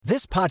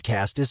This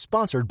podcast is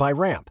sponsored by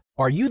Ramp.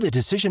 Are you the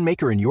decision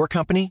maker in your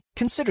company?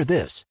 Consider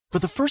this. For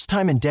the first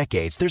time in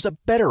decades, there's a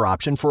better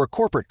option for a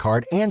corporate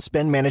card and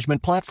spend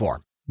management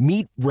platform.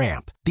 Meet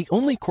Ramp, the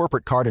only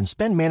corporate card and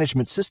spend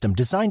management system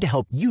designed to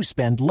help you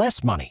spend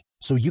less money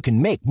so you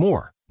can make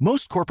more.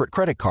 Most corporate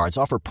credit cards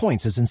offer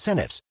points as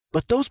incentives,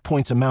 but those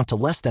points amount to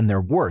less than their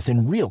worth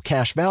in real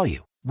cash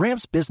value.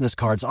 Ramp's business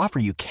cards offer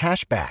you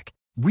cash back,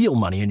 real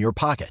money in your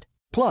pocket.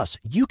 Plus,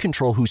 you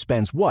control who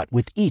spends what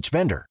with each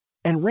vendor.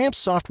 And Ramp's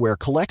software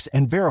collects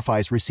and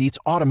verifies receipts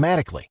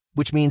automatically,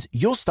 which means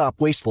you'll stop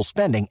wasteful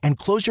spending and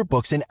close your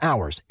books in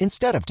hours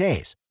instead of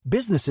days.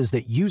 Businesses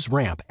that use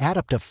Ramp add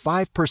up to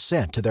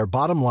 5% to their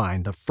bottom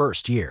line the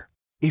first year.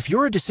 If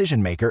you're a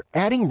decision maker,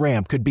 adding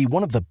Ramp could be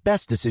one of the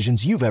best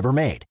decisions you've ever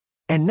made.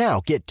 And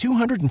now get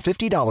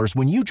 $250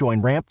 when you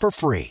join Ramp for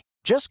free.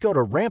 Just go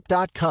to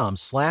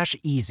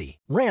ramp.com/easy.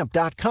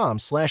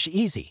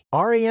 Ramp.com/easy.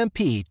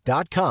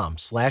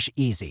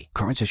 RAMP.com/easy.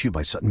 Cards issued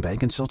by Sutton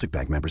Bank and Celtic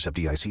Bank, members of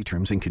FDIC.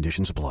 Terms and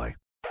conditions apply.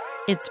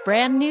 It's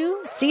brand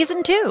new,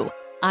 season 2.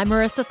 I'm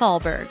Marissa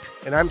Thalberg.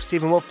 And I'm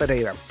Stephen Wolf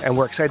Pereira, and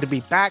we're excited to be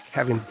back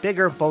having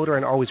bigger, bolder,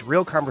 and always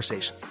real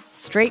conversations.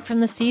 Straight from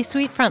the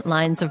C-suite front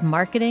lines of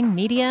marketing,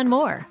 media, and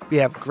more. We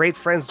have great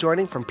friends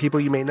joining from people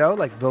you may know,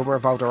 like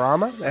Vilmer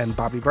Valderrama and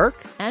Bobby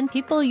Burke. And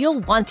people you'll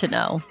want to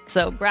know.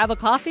 So grab a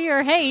coffee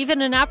or, hey,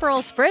 even an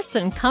Aperol Spritz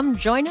and come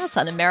join us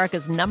on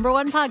America's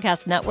 #1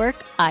 podcast network,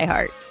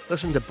 iHeart.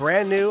 Listen to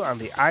Brand New on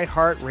the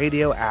iHeart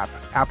Radio app,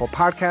 Apple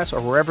Podcasts, or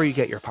wherever you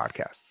get your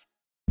podcasts.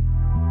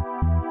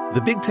 The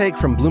Big Take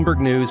from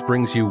Bloomberg News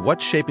brings you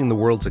what's shaping the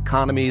world's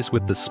economies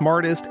with the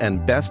smartest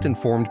and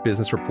best-informed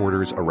business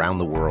reporters around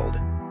the world.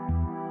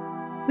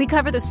 We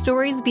cover the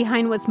stories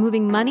behind what's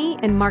moving money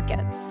and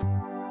markets,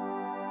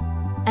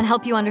 and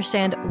help you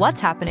understand what's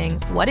happening,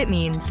 what it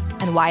means,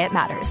 and why it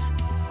matters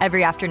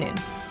every afternoon.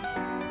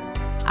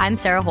 I'm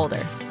Sarah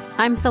Holder.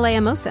 I'm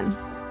Saleha Mohsin.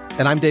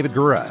 And I'm David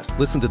Gura.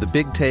 Listen to The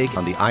Big Take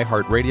on the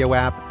iHeart Radio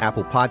app,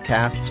 Apple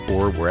Podcasts,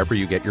 or wherever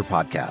you get your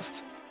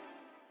podcasts.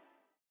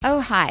 Oh,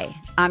 hi,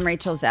 I'm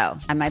Rachel Zoe,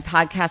 and my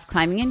podcast,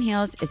 Climbing in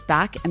Heels, is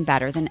back and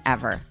better than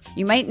ever.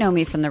 You might know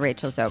me from the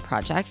Rachel Zoe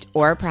Project,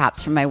 or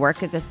perhaps from my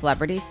work as a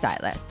celebrity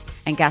stylist.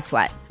 And guess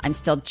what? I'm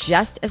still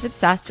just as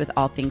obsessed with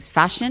all things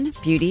fashion,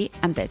 beauty,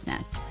 and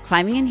business.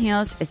 Climbing in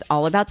Heels is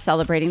all about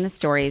celebrating the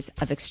stories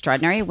of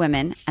extraordinary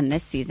women, and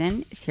this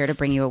season is here to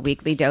bring you a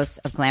weekly dose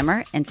of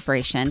glamour,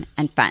 inspiration,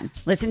 and fun.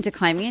 Listen to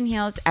Climbing in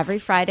Heels every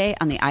Friday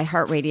on the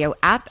iHeartRadio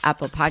app,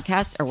 Apple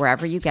Podcasts, or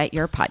wherever you get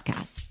your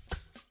podcasts.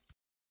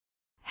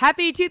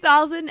 Happy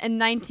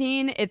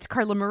 2019. It's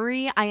Carla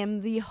Marie. I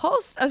am the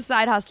host of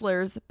Side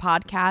Hustlers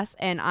podcast,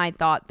 and I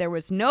thought there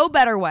was no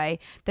better way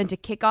than to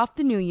kick off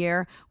the new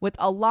year with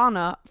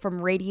Alana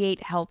from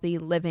Radiate Healthy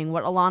Living.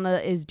 What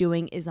Alana is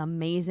doing is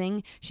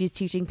amazing. She's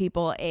teaching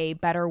people a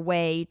better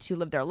way to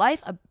live their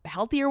life, a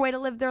healthier way to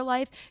live their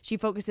life. She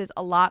focuses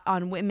a lot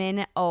on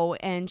women. Oh,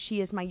 and she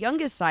is my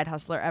youngest side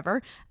hustler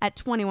ever at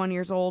 21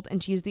 years old,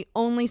 and she is the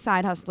only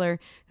side hustler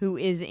who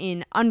is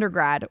in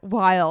undergrad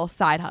while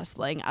side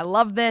hustling. I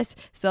love this,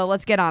 so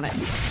let's get on it.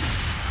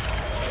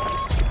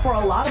 For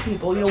a lot of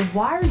people,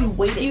 why are you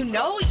waiting? You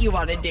know what you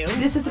want to do.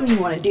 This is something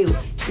you want to do.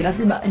 Get off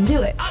your butt and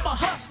do it. I'm a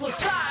hustler,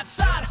 side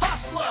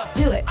hustler.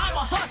 Do it. I'm a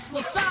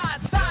hustler,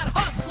 side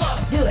hustler.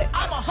 Do it.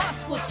 I'm a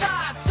hustler,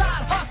 side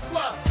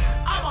hustler.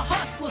 I'm a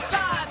hustler,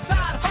 side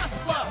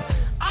hustler.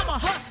 I'm a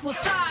hustler,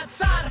 side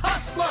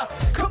hustler.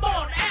 Come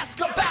on, ask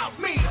about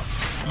me.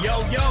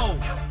 Yo,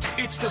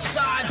 it's the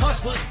Side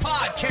Hustlers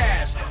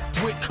Podcast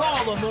with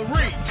Carla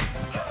Marie.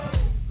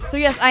 So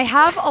yes, I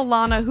have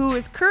Alana, who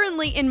is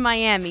currently in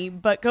Miami,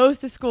 but goes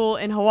to school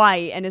in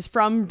Hawaii and is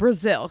from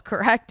Brazil,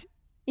 correct?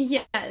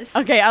 Yes.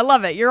 Okay, I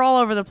love it. You're all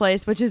over the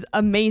place, which is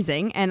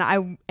amazing. And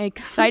I'm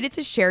excited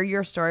to share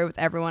your story with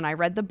everyone. I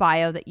read the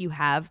bio that you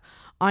have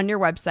on your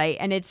website,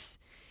 and it's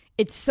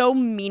so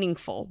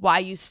meaningful why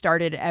you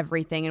started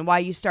everything and why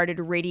you started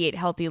Radiate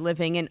Healthy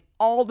Living and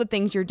all the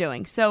things you're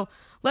doing. So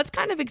let's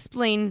kind of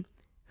explain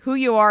who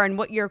you are and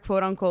what your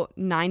quote-unquote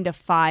 9 to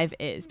 5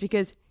 is,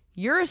 because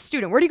you're a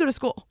student. Where do you go to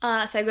school?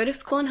 So I go to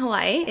school in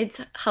Hawaii.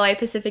 It's Hawaii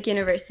Pacific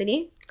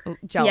University.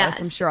 Jealous.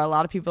 Yes. I'm sure a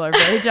lot of people are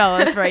very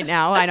jealous right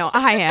now. I know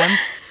I am.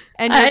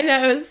 And I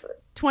know.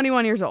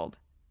 21 years old.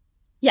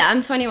 Yeah,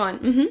 I'm 21.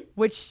 Mm-hmm.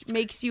 Which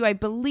makes you, I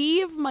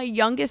believe, my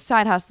youngest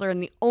side hustler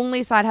and the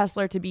only side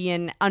hustler to be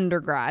in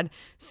undergrad.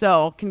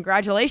 So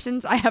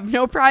congratulations. I have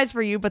no prize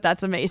for you, but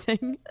that's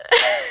amazing.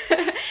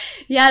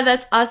 Yeah,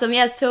 that's awesome.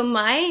 Yeah, so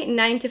my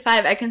 9 to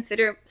 5, I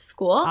consider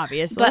school.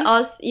 Obviously. But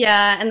also,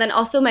 yeah, and then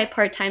also my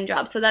part-time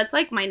job. So that's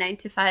like my 9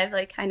 to 5,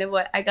 like kind of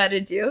what I got to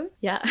do.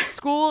 Yeah.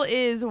 School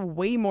is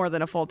way more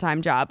than a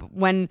full-time job.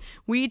 When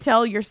we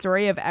tell your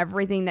story of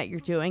everything that you're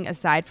doing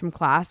aside from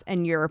class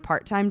and your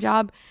part-time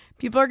job,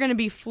 people are going to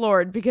be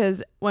floored,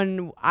 because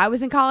when I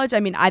was in college,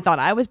 I thought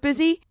I was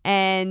busy,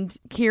 and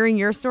hearing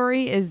your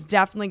story is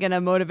definitely going to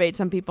motivate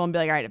some people and be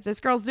like, all right, if this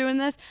girl's doing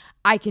this,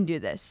 I can do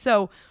this.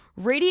 So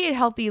Radiate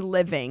Healthy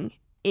Living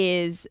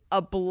is a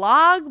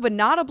blog, but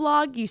not a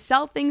blog. You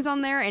sell things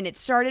on there, and it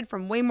started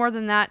from way more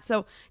than that.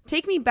 So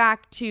take me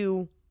back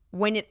to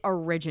when it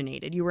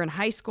originated? You were in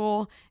high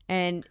school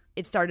and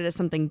it started as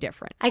something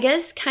different. I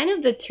guess kind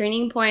of the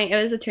turning point,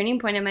 it was a turning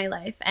point in my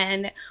life.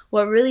 And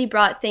what really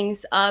brought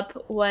things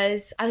up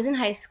was I was in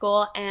high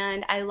school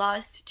and I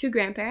lost 2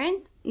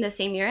 grandparents in the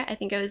same year. I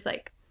think I was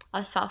like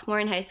a sophomore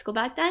in high school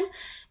back then.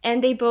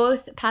 And they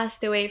both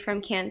passed away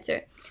from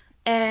cancer.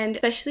 And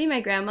especially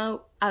my grandma,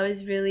 I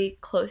was really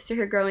close to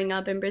her growing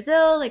up in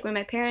Brazil. Like when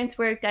my parents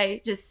worked,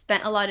 I just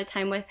spent a lot of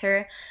time with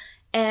her.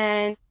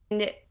 And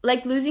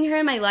like losing her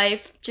in my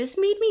life just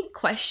made me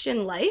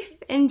question life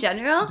in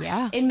general.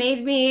 Yeah. It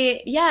made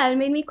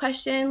me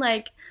question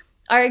like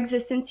our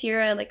existence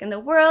here, like in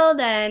the world,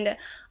 and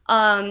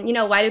you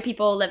know, why do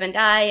people live and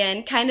die,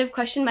 and kind of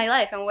question my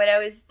life and what I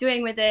was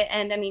doing with it.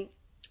 And I mean,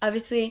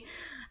 obviously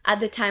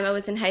at the time I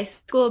was in high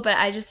school, but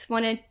I just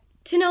wanted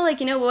to know, like,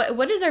 you know,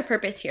 what is our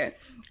purpose here?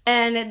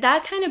 And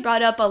that kind of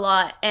brought up a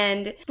lot.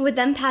 And with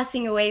them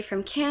passing away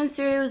from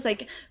cancer, it was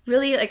like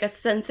really like a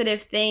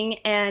sensitive thing.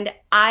 And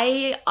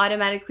I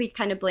automatically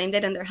kind of blamed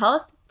it on their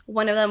health.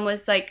 One of them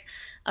was like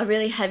a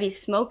really heavy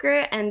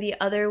smoker and the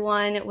other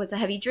one was a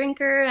heavy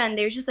drinker. And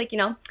they were just like, you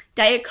know,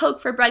 Diet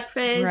Coke for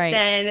breakfast. Right.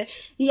 And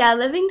yeah,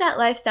 living that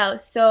lifestyle.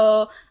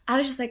 So I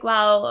was just like,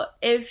 wow,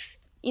 if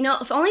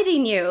only they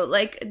knew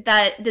like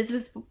that this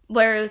was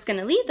where it was going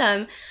to lead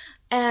them.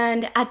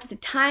 And at the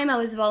time, I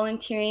was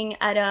volunteering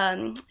at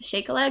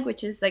Shake a Leg,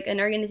 which is like an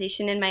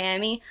organization in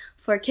Miami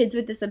for kids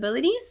with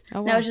disabilities.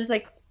 Oh, wow. And I was just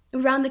like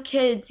around the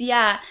kids,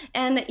 yeah.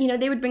 And, you know,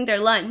 they would bring their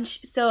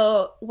lunch.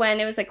 So when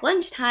it was like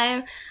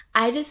lunchtime,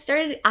 I just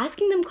started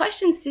asking them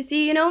questions to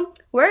see, you know,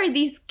 where are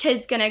these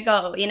kids going to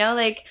go, you know,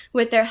 like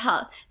with their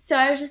health. So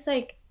I was just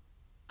like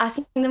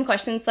asking them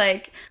questions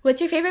like, what's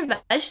your favorite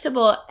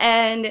vegetable?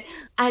 And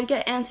I'd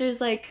get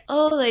answers like,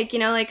 oh, like, you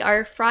know, like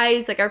our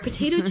fries, like our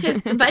potato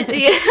chips, but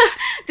did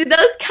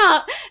those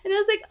count? And I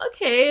was like,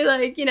 okay,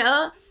 like, you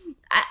know,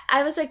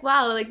 I was like,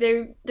 wow, like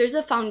there's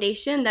a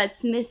foundation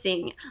that's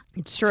missing.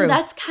 It's true. So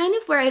that's kind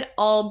of where it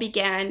all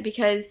began,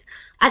 because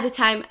at the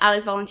time I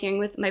was volunteering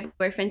with my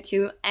boyfriend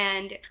too,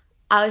 and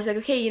I was like,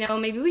 okay, you know,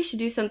 maybe we should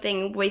do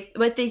something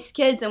with these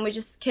kids and with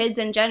just kids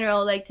in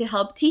general, like to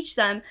help teach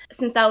them,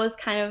 since that was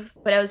kind of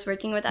what I was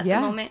working with at the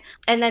moment.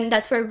 And then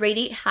that's where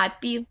Radiate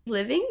Happy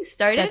Living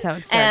started. That's how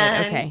it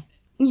started, okay.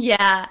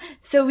 Yeah.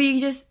 So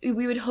we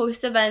would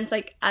host events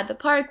like at the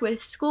park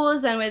with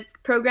schools and with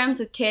programs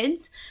with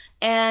kids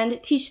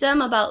and teach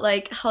them about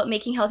like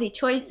making healthy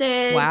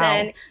choices. Wow.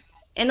 And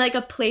in like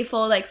a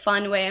playful, like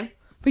fun way.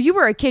 But you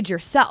were a kid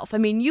yourself. I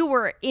mean, you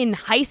were in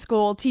high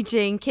school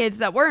teaching kids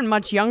that weren't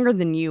much younger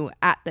than you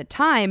at the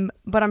time,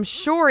 but I'm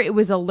sure it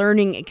was a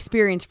learning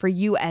experience for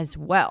you as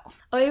well.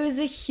 Oh, it was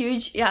a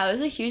huge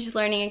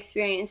learning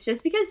experience,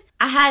 just because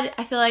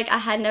I feel like I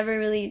had never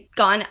really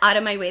gone out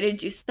of my way to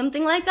do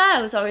something like that.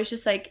 I was always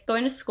just like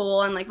going to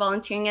school and like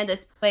volunteering at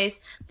this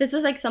place. This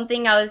was like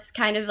something I was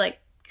kind of like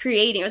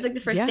creating. It was like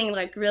the first thing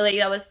like really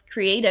that was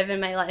creative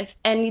in my life,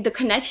 and the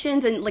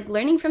connections and like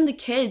learning from the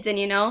kids, and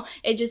you know,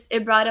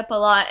 it brought up a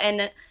lot, and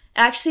it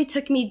actually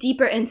took me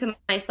deeper into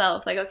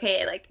myself. Like,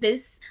 okay, like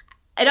this,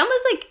 it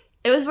almost like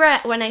it was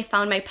when I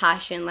found my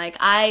passion. Like,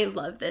 I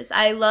love this.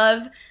 I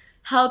love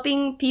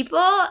helping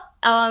people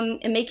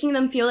and making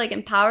them feel like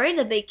empowered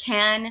that they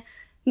can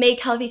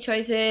make healthy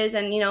choices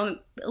and, you know,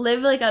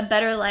 live like a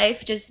better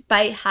life just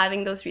by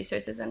having those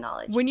resources and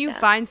knowledge. When you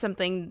find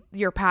something,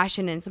 your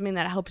passion, and something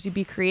that helps you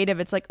be creative,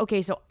 it's like,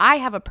 okay, so I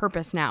have a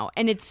purpose now,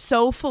 and it's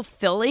so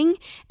fulfilling,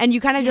 and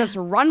you kind of just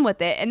run with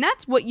it. And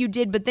that's what you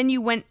did. But then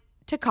you went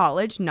to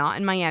college, not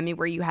in Miami,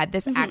 where you had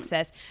this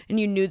access and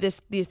you knew the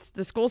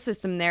school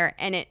system there,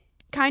 and it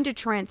kind of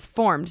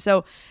transformed.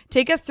 So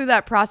take us through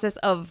that process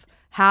of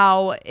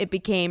how it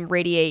became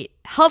Radiate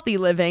Healthy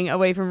Living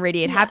away from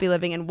Radiate Happy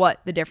Living, and what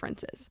the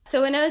difference is.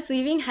 So when I was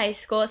leaving high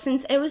school,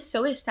 since it was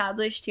so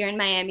established here in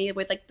Miami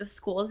with like the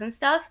schools and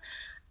stuff,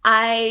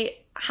 I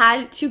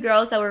had 2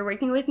 girls that were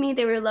working with me.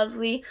 They were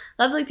lovely,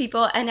 lovely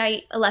people, and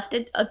I left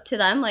it up to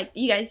them. Like,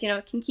 you guys, you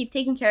know, can keep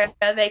taking care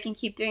of it, can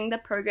keep doing the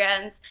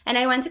programs. And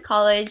I went to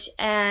college,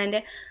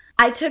 and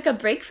I took a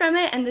break from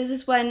it, and this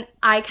is when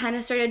I kind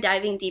of started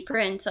diving deeper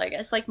into, I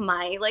guess, like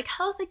my like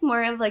health, like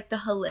more of like the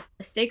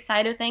holistic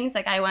side of things.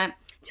 Like, I went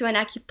to an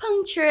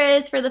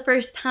acupuncturist for the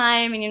first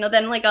time, and, you know,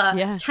 then like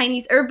a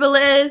Chinese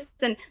herbalist,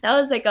 and that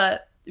was like a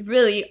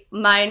really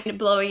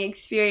mind-blowing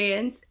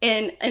experience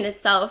in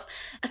itself.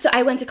 So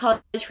I went to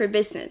college for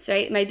business,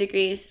 right? My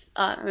degree is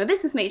I'm a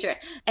business major,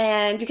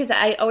 and because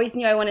I always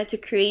knew I wanted to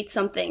create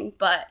something,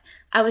 but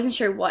I wasn't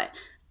sure what.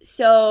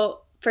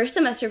 So first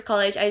semester of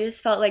college, I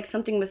just felt like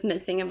something was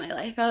missing in my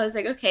life. I was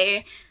like,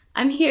 okay,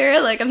 I'm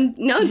here, like I'm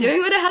doing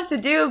what I have to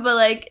do, but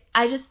like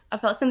I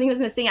felt something was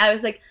missing. I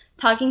was like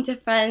talking to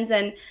friends,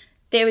 and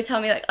they would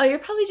tell me like, oh, you're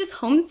probably just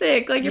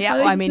homesick. Like, you're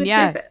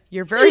probably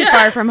you're very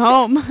far from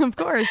home, of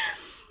course.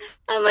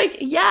 I'm like,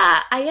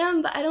 yeah, I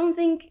am, but I don't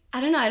think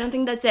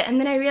that's it. And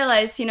then I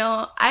realized, you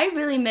know, I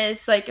really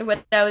miss like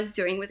what I was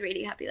doing with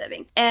Radiate Happy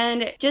Living.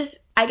 And just,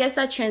 I guess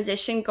that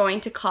transition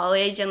going to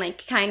college and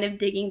like kind of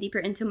digging deeper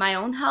into my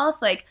own health,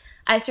 like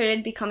I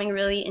started becoming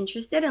really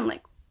interested in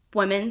like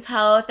women's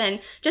health,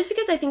 and just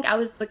because I think I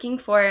was looking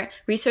for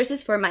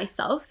resources for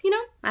myself, you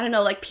know? I don't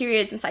know, like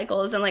periods and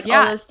cycles and like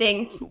all those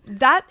things.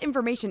 That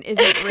information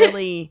isn't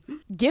really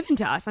given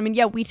to us. I mean,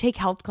 yeah, we take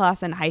health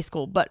class in high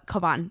school, but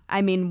come on.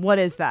 I mean, what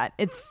is that?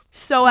 It's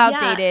so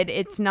outdated. Yeah.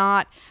 It's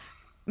not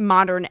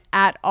modern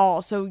at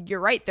all. So you're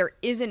right, there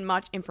isn't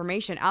much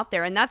information out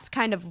there, and that's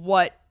kind of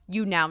what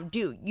you now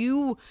do.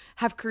 You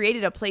have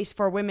created a place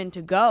for women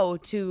to go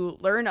to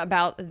learn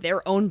about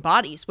their own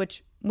bodies,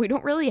 which we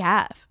don't really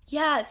have.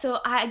 Yeah, so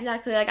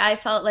I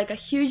felt like a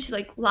huge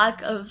like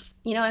lack of,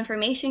 you know,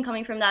 information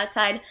coming from that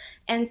side.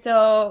 And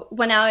so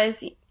when I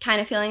was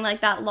kind of feeling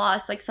like that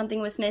loss, like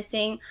something was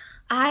missing,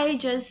 I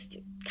just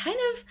kind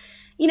of,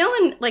 you know,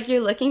 when like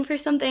you're looking for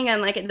something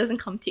and like it doesn't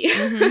come to you.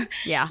 Mm-hmm.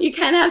 Yeah. You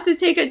kind of have to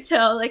take a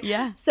chill. Like,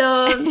 yeah.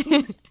 So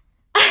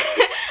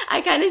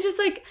I kind of just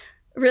like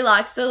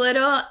relaxed a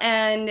little,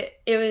 and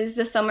it was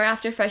the summer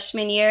after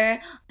freshman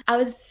year. I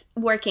was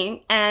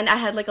working and I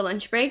had like a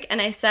lunch break,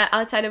 and I sat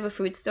outside of a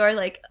food store,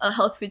 like a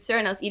health food store,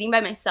 and I was eating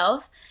by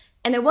myself.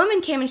 And a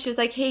woman came and she was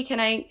like, hey, can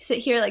I sit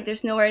here? Like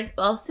there's nowhere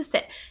else to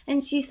sit.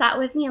 And she sat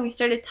with me and we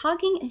started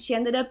talking, and she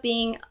ended up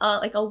being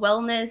like a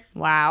wellness,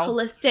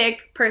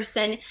 holistic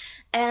person.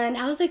 And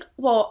I was like,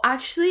 whoa,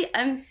 actually,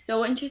 I'm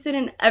so interested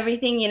in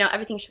everything, you know,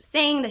 everything she was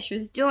saying, that she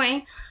was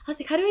doing. I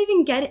was like, how do I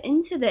even get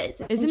into this?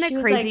 Isn't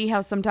it crazy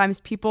how sometimes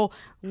people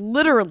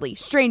literally,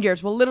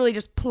 strangers, will literally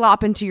just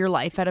plop into your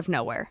life out of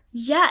nowhere?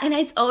 Yeah, and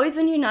it's always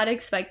when you're not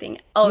expecting.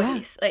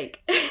 Always, like.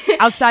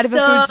 Outside of a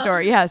food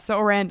store, yeah,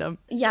 so random.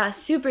 Yeah,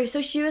 super.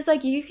 So she was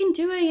like, you can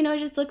do it, you know,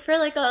 just look for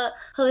like a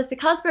holistic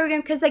health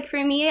program. Because like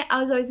for me,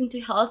 I was always into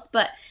health,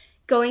 but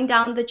going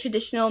down the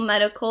traditional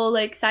medical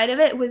like side of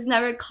it was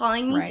never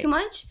calling me too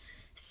much.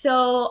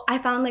 So I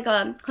found like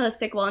a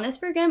holistic wellness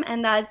program,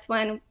 and that's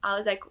when I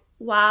was like,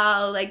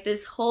 wow, like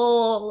this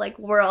whole like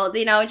world,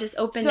 you know, just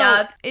opened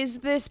up. Is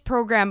this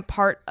program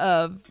part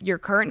of your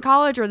current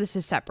college, or this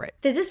is separate?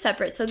 This is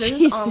separate. So this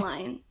is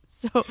online.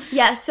 So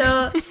yeah,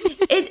 so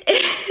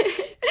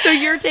So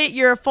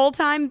you're a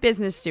full-time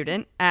business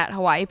student at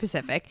Hawaii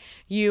Pacific.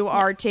 You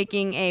are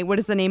taking what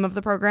is the name of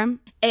the program?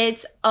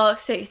 It's so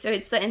it's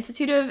the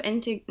Institute of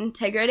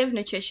Integrative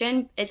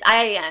Nutrition. It's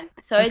IIN.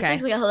 So it's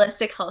actually a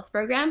holistic health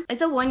program.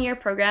 It's a 1-year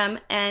program,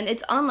 and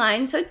it's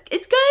online. So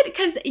it's good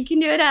because you can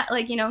do it at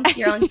like, you know,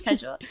 your own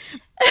schedule.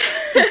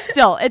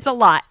 Still, it's a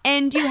lot.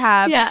 And you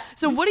have,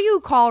 so what do you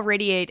call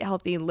Radiate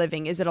Healthy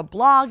Living? Is it a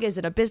blog? Is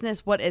it a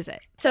business? What is it?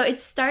 So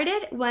it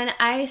started when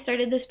I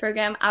started this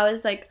program. I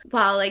was like,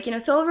 wow, like, you know,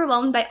 so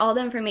overwhelmed by all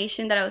the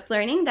information that I was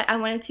learning that I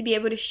wanted to be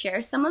able to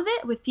share some of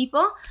it with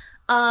people,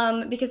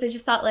 because I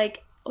just thought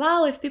like,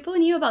 wow, if people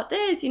knew about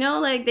this, you know,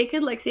 like they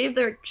could like save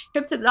their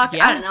trip to the doctor.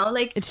 I don't know,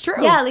 like it's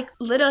true. Yeah, like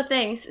little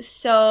things.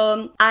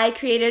 So I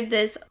created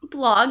this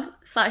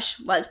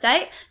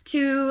blog/website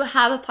to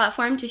have a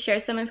platform to share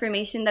some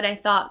information that I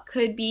thought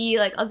could be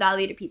like of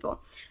value to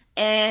people.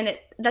 And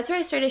that's where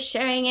I started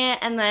sharing it,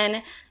 and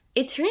then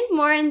it turned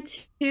more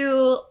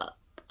into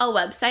a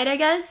website, I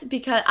guess,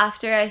 because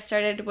after I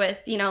started with,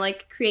 you know,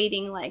 like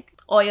creating like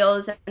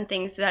oils and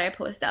things that I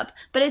post up.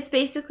 But it's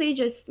basically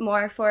just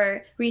more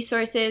for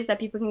resources that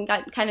people can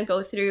kind of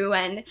go through,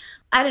 and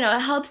I don't know,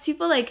 it helps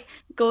people like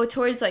go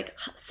towards like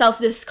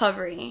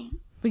self-discovery.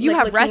 But you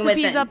like, have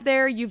recipes up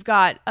there. You've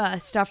got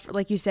stuff,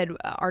 like you said,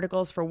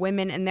 articles for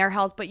women and their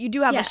health. But you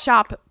do have a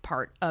shop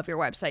part of your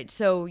website.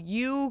 So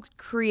you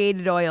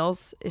created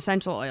oils,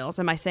 essential oils.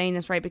 Am I saying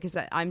this right? Because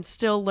I'm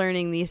still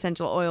learning the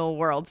essential oil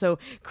world. So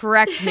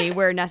correct me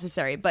where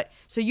necessary. But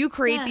so you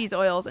create these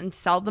oils and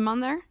sell them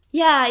on there?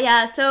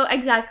 Yeah. So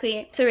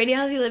exactly. So Radiate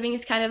Healthy Living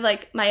is kind of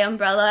like my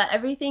umbrella.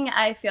 Everything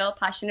I feel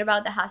passionate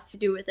about that has to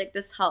do with like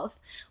this health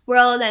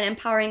world and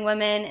empowering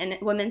women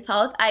and women's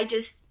health, I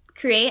just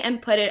create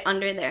and put it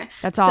under there.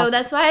 That's awesome. So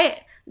that's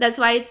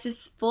why it's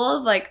just full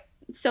of like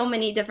so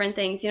many different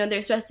things. You know,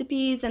 there's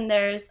recipes, and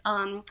there's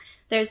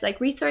like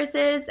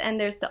resources, and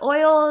there's the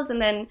oils, and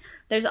then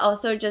there's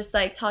also just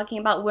like talking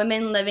about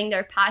women living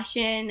their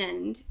passion,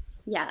 and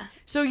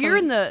So you're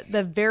in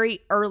the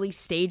very early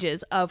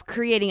stages of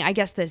creating, I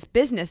guess, this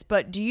business,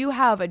 but do you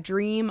have a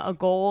dream, a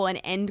goal, an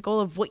end goal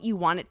of what you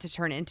want it to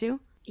turn into?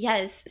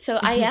 Yes. So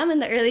I am in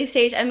the early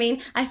stage. I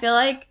mean, I feel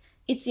like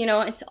it's, you know,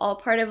 it's all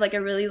part of like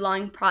a really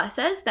long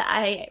process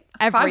that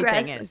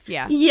everything is,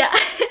 yeah,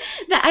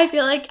 that I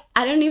feel like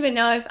I don't even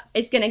know if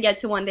it's gonna get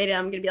to one day that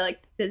I'm gonna be like,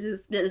 this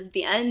is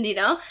the end, you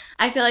know.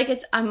 I feel like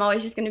I'm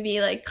always just gonna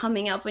be like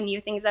coming up with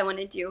new things I want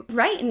to do.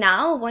 Right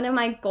now, one of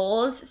my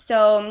goals,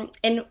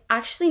 and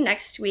actually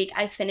next week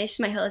I finished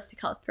my holistic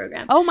health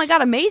program. Oh my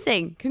god,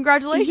 amazing,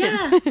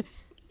 congratulations.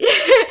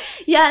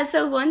 Yeah,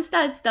 so once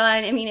that's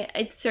done, I mean,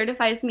 it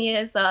certifies me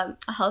as a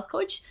health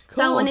coach. Cool.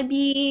 So I want to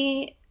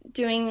be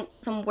doing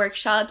some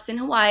workshops in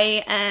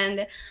Hawaii,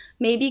 and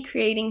maybe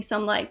creating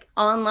some like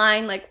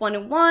online like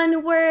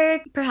one-on-one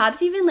work,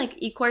 perhaps even like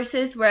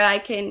e-courses where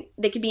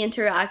they could be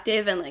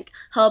interactive and like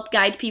help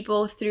guide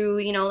people through,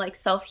 you know, like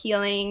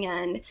self-healing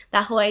and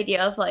that whole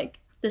idea of like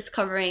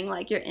discovering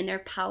like your inner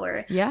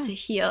power to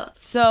heal.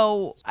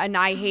 So, and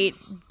I hate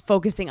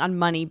focusing on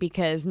money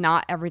because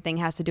not everything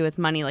has to do with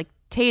money. Like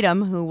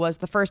Tatum, who was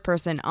the first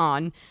person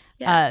on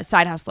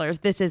Side Hustlers,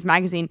 This Is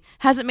Magazine,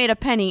 hasn't made a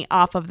penny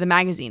off of the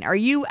magazine. Are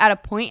you at a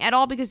point at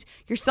all? Because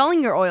you're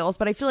selling your oils,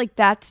 but I feel like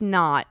that is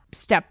not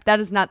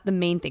the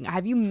main thing.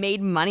 Have you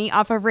made money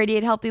off of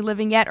Radiate Healthy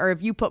Living yet, or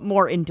have you put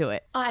more into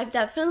it? Oh, I've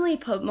definitely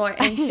put more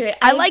into it.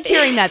 I like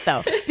hearing that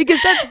though,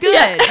 because that's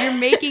good. You're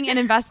making an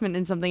investment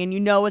in something and you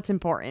know it's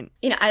important.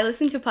 You know, I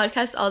listen to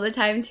podcasts all the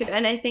time too,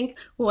 and I think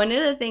one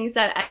of the things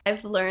that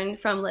I've learned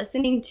from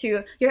listening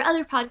to your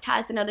other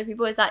podcasts and other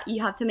people is that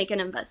you have to make an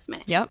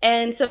investment. Yep.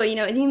 And so, you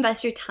know, you invest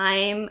your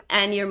time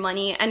and your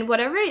money and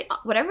whatever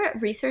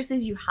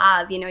resources you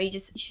have, you know, you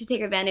should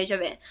take advantage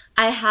of it.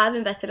 I have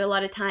invested a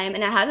lot of time,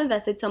 and I have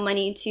invested some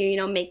money to, you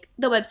know, make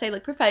the website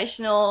look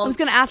professional. I was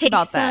going to ask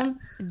about that.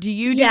 Do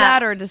you do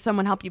that, or does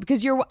someone help you?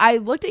 Because I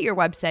looked at your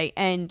website,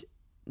 and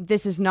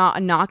this is not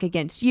a knock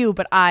against you,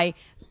 but I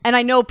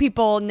know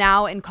people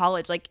now in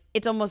college, like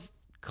it's almost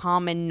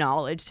common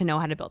knowledge to know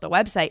how to build a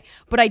website,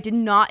 but I did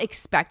not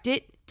expect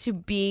it to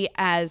be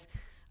as,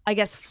 I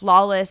guess,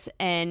 flawless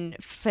and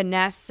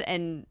finesse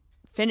and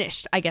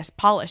finished, I guess,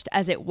 polished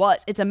as it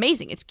was. It's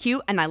amazing. It's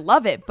cute and I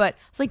love it, but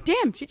it's like,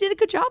 damn, she did a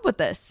good job with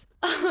this.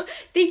 Oh,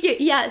 thank you.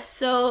 Yeah,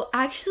 so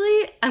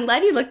actually, I'm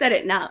glad you looked at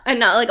it now and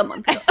not like a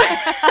month ago.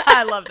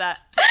 I love that.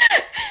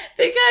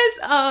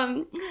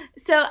 Because,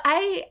 so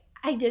I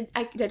did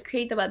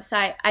create the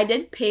website. I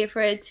did pay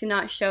for it to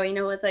not show, you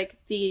know, with like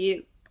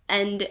the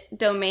end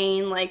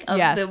domain, like of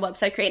the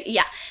website create.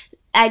 Yeah.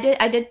 I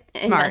did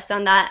invest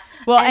on that.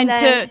 Well, and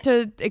then,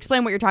 to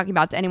explain what you're talking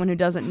about to anyone who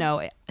doesn't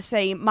know,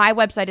 say my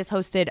website is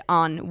hosted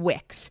on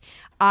Wix.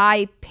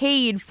 I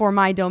paid for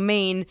my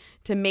domain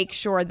to make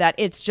sure that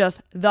it's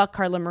just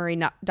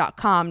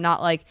thecarlamarie.com,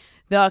 not like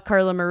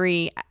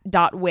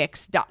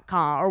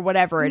thecarlamarie.wix.com or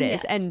whatever it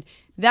is. And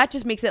that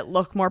just makes it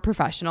look more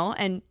professional.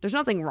 And there's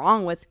nothing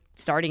wrong with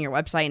starting your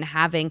website and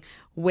having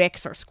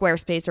Wix or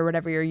Squarespace or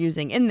whatever you're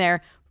using in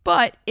there,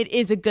 but it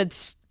is a good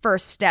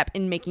first step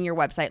in making your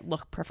website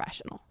look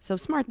professional. So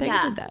smart that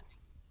you did that.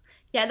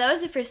 Yeah, that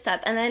was the first step.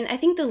 And then I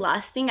think the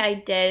last thing I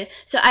did,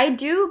 so I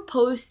do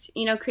post,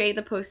 you know, create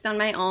the post on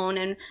my own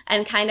and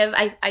kind of,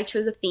 I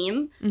chose a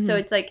theme. Mm-hmm. So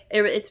it's like,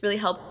 it's really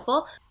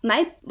helpful.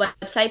 My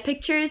website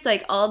pictures,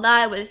 like all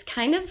that was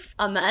kind of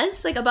a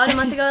mess. Like about a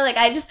month ago, like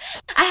I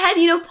had,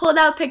 you know, pulled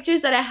out pictures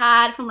that I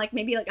had from like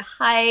maybe like a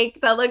hike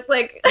that looked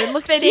like it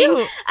looks fitting.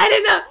 Cute. I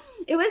don't know.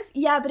 It was,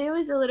 but it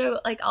was a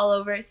little like all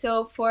over.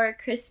 So for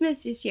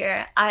Christmas this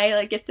year, I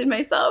like gifted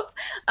myself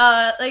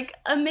like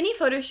a mini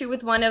photo shoot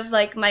with one of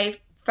like my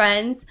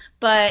friends.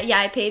 But yeah,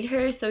 I paid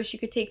her so she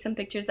could take some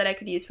pictures that I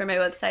could use for my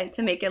website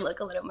to make it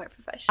look a little more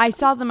professional. I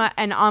saw them,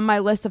 and on my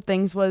list of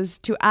things was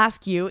to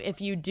ask you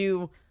if you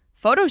do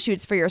photo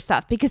shoots for your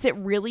stuff, because it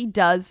really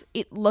does.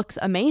 It looks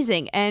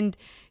amazing. And,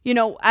 you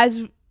know,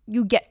 as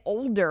you get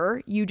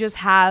older, you just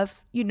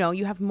have, you know,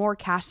 you have more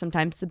cash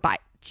sometimes to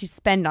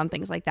spend on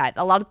things like that.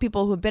 A lot of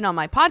people who have been on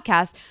my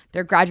podcast,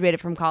 they're graduated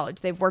from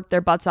college. They've worked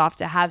their butts off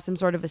to have some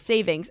sort of a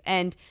savings,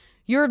 and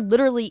you're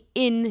literally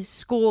in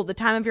school, the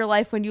time of your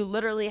life when you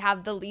literally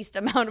have the least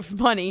amount of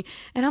money.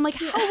 And I'm like,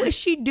 how is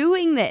she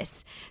doing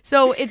this?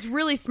 So it's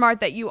really smart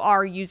that you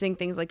are using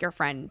things like your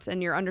friends,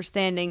 and you're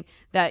understanding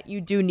that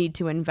you do need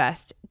to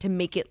invest to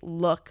make it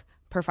look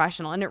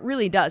professional. And it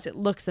really does. It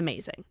looks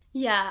amazing.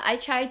 Yeah, I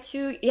try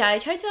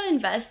to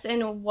invest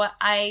in what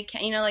I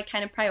can, you know, like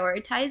kind of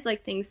prioritize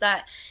like things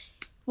that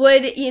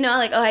would, you know,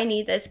 like, oh, I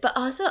need this. But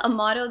also a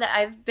motto that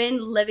I've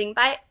been living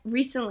by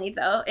recently,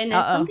 though, and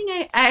it's something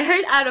I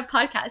heard out of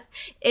podcast.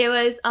 It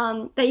was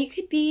that you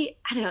could be,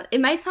 I don't know, it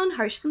might sound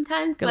harsh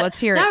sometimes, good, but let's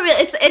hear it. Not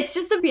really. It's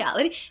just the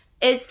reality.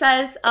 It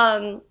says,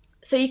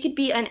 so you could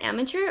be an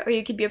amateur or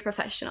you could be a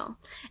professional.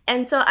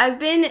 And so I've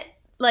been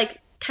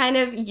like kind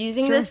of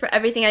using this for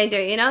everything I do,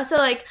 you know? So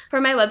like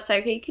for my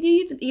website, okay, it could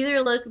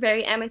either look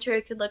very amateur,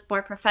 it could look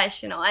more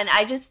professional. And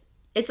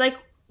it's like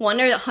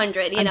 1 or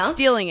 100, you know? I'm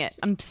stealing it,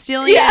 and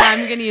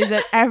I'm going to use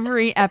it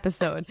every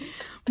episode.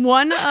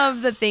 One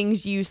of the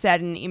things you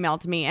said in an email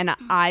to me, and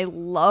I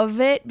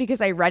love it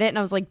because I read it and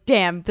I was like,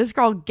 damn, this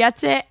girl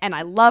gets it, and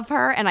I love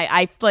her. And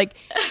I felt like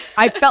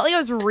I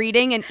was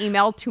reading an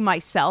email to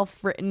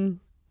myself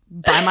written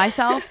by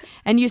myself.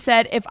 And you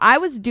said, if I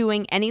was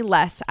doing any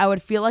less, I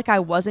would feel like I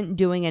wasn't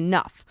doing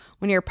enough.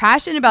 When you're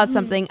passionate about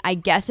something, I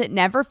guess it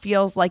never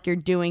feels like you're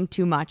doing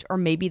too much, or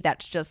maybe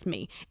that's just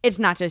me. It's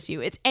not just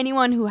you. It's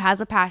anyone who has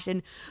a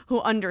passion, who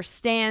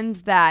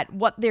understands that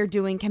what they're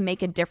doing can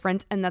make a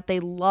difference and that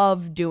they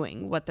love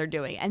doing what they're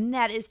doing. And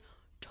that is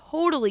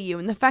totally you.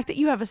 And the fact that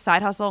you have a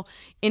side hustle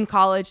in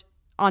college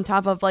on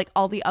top of like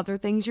all the other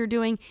things you're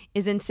doing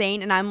is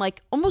insane. And I'm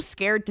like almost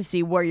scared to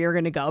see where you're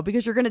going to go,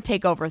 because you're going to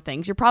take over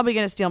things. You're probably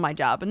going to steal my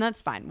job, and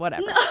that's fine.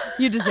 Whatever. No.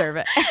 You deserve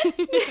it.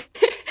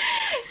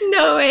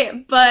 No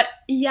way. But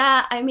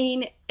yeah, I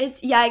mean,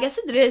 I guess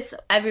it is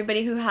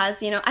everybody who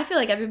has, you know, I feel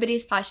like everybody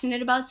is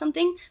passionate about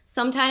something.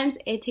 Sometimes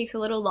it takes a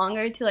little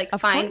longer to like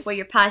find what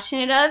you're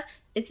passionate of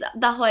it's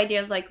the whole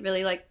idea of like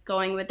really like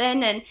going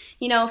within. And,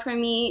 you know, for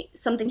me,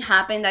 something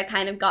happened that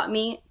kind of got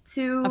me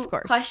to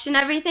question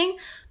everything.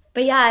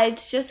 But yeah,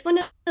 it's just one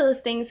of those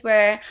things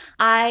where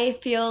I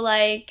feel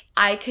like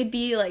I could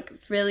be like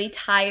really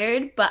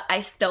tired, but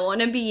I still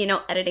want to be, you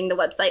know, editing the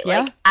website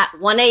like at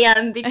 1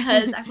 a.m.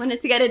 because I wanted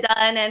to get it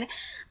done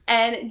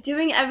and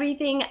doing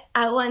everything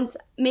at once.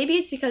 Maybe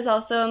it's because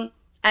also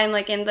I'm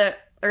like in the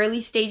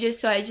early stages,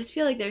 so I just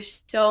feel like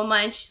there's so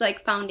much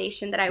like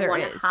foundation that I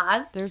want to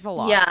have. There's a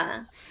lot.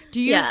 Yeah. Do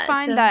you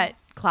find that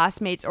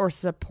classmates or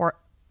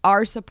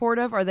are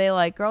supportive? Are they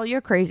like, girl,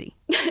 you're crazy?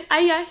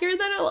 I hear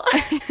that a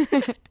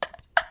lot.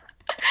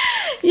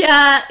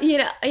 Yeah, you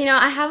know,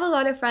 I have a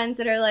lot of friends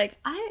that are like,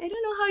 I don't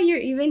know how you're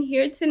even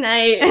here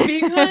tonight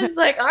because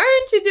like,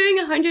 aren't you doing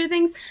 100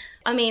 things?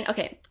 I mean,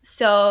 okay,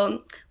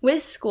 so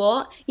with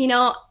school, you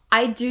know,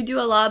 I do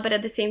a lot, but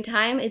at the same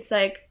time, it's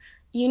like,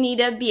 you need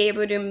to be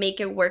able to make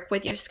it work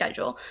with your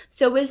schedule.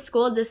 So with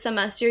school this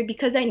semester,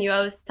 because I knew I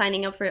was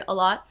signing up for a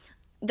lot,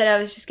 that I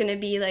was just going to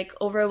be like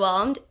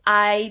overwhelmed,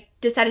 I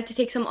decided to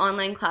take some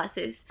online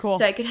classes. Cool.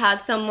 So I could have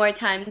some more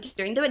time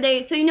during the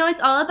day. So, you know, it's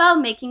all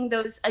about making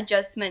those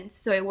adjustments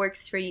so it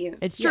works for you.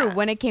 It's true. Yeah.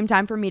 When it came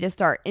time for me to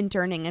start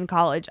interning in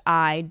college,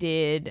 I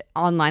did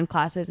online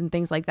classes and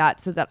things like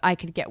that so that I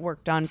could get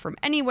work done from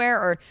anywhere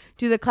or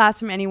do the class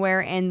from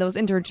anywhere. And those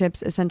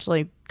internships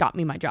essentially got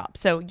me my job.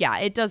 So yeah,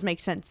 it does make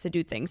sense to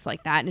do things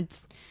like that. And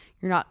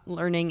you're not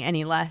learning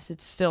any less.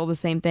 It's still the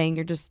same thing.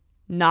 You're just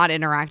not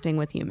interacting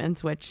with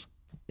humans, which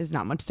is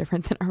not much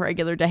different than a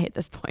regular day at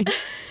this point.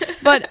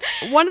 But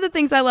one of the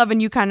things I love, and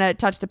you kind of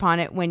touched upon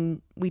it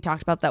when we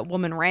talked about that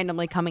woman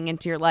randomly coming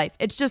into your life,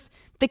 it's just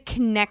the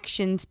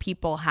connections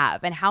people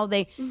have and how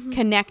they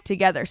connect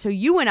together. So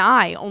you and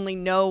I only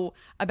know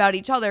about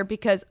each other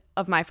because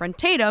of my friend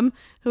Tatum,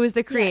 who is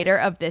the creator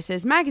of This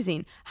Is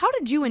Magazine. How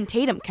did you and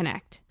Tatum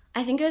connect?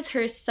 I think it was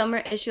her summer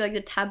issue, like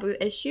the taboo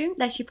issue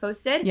that she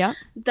posted. Yeah.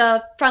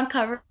 The front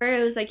cover,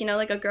 it was like, you know,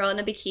 like a girl in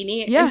a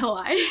bikini in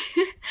Hawaii.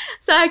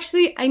 So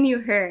actually, I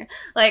knew her.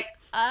 Like,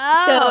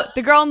 so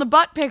the girl in the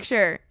butt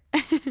picture.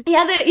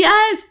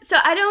 Yes. So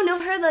I don't know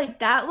her like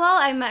that well.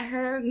 I met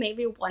her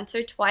maybe once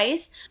or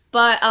twice,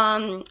 but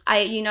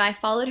I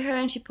followed her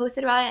and she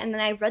posted about it, and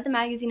then I read the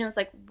magazine and I was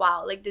like,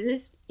 wow, like this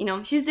is, you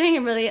know, she's doing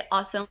a really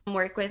awesome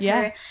work with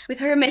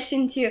her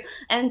mission too.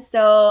 And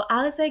so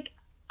I was like,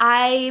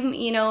 I'm,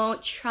 you know,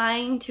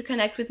 trying to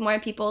connect with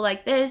more people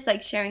like this,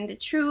 like sharing the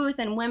truth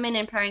and women,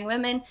 empowering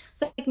women.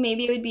 So like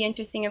maybe it would be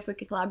interesting if we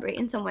could collaborate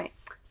in some way.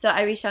 So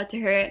I reached out to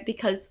her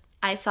because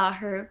I saw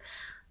her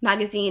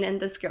magazine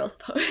and this girl's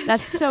post.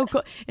 That's so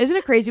cool. Isn't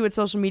it crazy what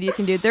social media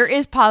can do? There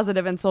is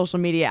positive in social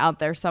media out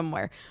there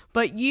somewhere.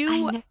 But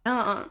you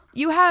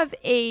have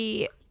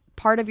a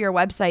part of your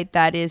website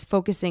that is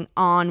focusing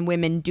on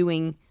women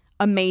doing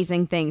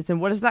amazing things. And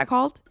what is that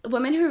called?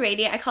 Women Who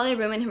Radiate. I call it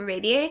Women Who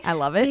Radiate. I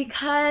love it.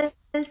 Because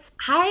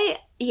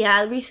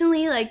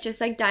recently, like,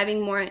 just, like,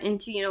 diving more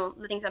into, you know,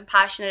 the things I'm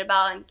passionate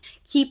about and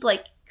keep,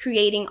 like,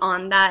 creating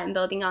on that and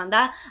building on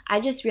that,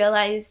 I just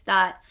realized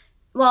that,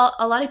 well,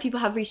 a lot of people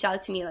have reached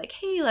out to me like,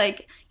 hey,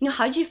 like, you know,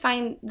 how'd you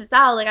find this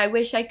out? Like, I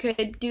wish I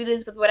could do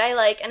this with what I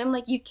like. And I'm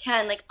like, you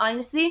can. Like,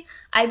 honestly,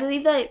 I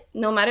believe that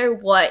no matter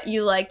what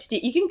you like to do,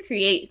 you can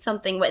create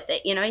something with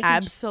it, you know?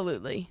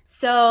 Absolutely.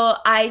 So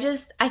I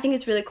think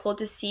it's really cool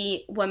to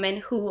see women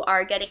who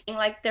are getting,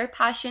 like, their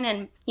passion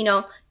and, you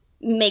know,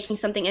 making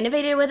something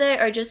innovative with it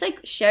or just,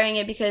 like, sharing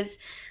it, because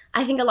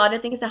I think a lot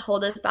of things that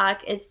hold us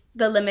back is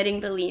the limiting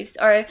beliefs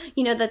or,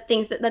 you know, the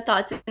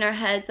thoughts in our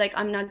heads, like,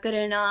 I'm not good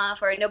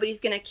enough or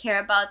nobody's going to care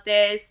about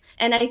this.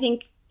 And I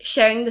think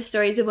sharing the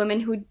stories of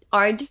women who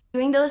are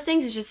doing those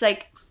things is just,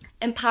 like,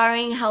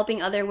 empowering,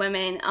 helping other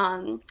women,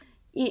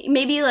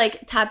 maybe,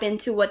 like, tap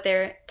into what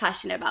they're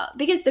passionate about.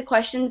 Because the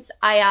questions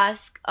I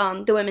ask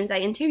the women I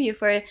interview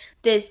for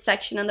this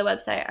section on the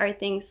website are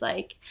things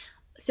like,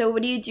 so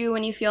what do you do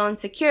when you feel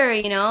insecure,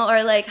 you know,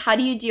 or, like, how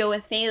do you deal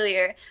with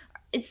failure?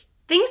 It's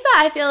things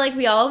that I feel like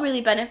we all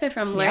really benefit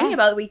from learning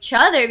about each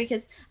other,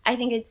 because I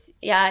think it's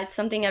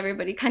something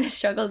everybody kind of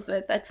struggles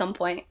with at some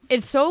point.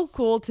 It's so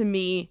cool to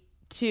me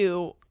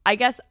to, I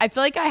guess, I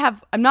feel like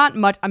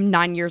I'm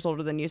 9 years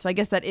older than you, so I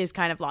guess that is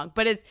kind of long,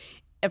 but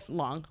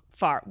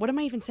far. What am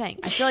I even saying?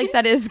 I feel like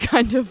that is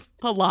kind of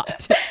a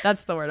lot.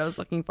 That's the word I was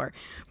looking for.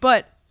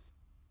 But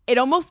it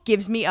almost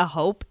gives me a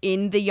hope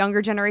in the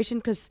younger generation,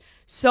 because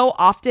so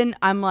often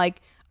I'm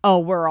like, oh,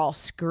 we're all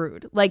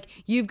screwed. Like,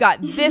 you've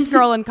got this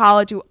girl in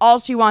college who all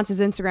she wants is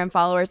Instagram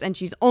followers, and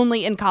she's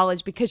only in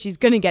college because she's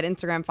going to get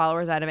Instagram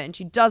followers out of it, and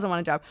she doesn't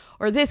want a job.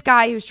 Or this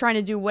guy who's trying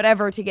to do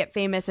whatever to get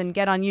famous and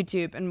get on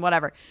YouTube and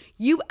whatever.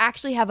 You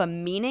actually have a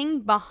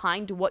meaning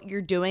behind what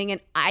you're doing, and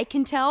I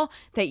can tell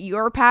that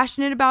you're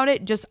passionate about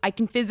it. Just, I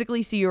can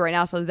physically see you right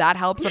now, so that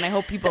helps, and I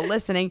hope people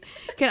listening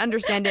can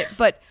understand it.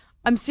 But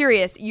I'm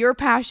serious. Your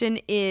passion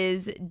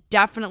is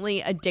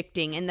definitely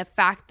addicting, and the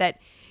fact that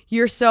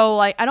you're so,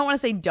 like, I don't want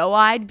to say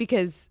doe-eyed,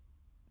 because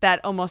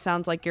that almost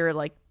sounds like you're,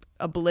 like,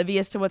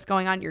 oblivious to what's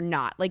going on. You're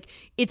not. Like,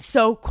 it's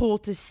so cool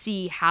to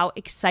see how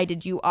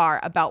excited you are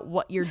about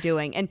what you're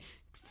doing. And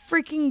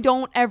freaking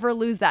don't ever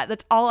lose that.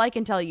 That's all I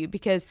can tell you,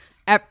 because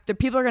the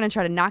people are going to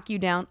try to knock you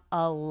down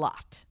a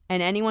lot.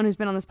 And anyone who's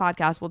been on this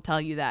podcast will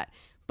tell you that.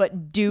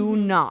 But do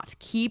not.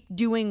 Keep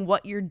doing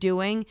what you're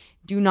doing.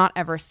 Do not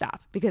ever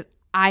stop, because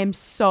I'm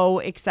so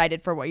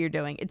excited for what you're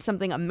doing. It's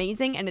something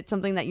amazing, and it's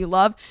something that you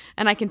love.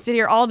 And I can sit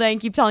here all day and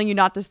keep telling you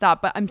not to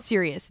stop, but I'm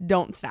serious.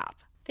 Don't stop.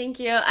 Thank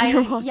you.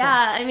 You're welcome.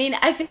 Yeah, I mean,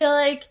 I feel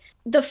like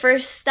the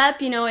first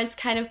step, you know, it's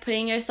kind of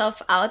putting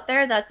yourself out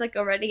there. That's like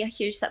already a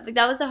huge step. Like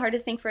that was the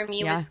hardest thing for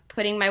me, was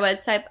putting my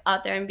website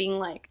out there and being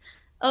like,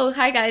 oh,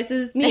 hi guys,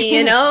 this is me,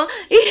 you know?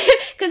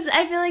 Because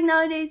I feel like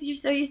nowadays you're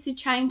so used to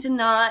trying to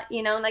not,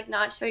 you know, like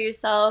not show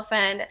yourself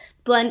and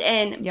blend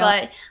in. Yep.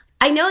 But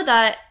I know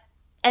that,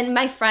 and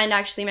my friend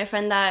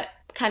that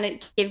kind of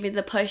gave me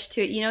the push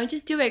to, you know,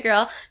 just do it,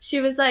 girl. She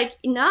was like,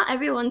 not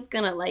everyone's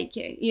gonna like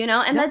you, you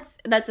know? And that's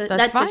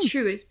the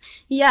truth.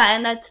 Yeah,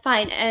 and that's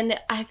fine. And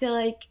I feel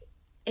like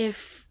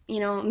if, you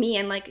know, me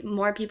and like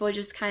more people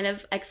just kind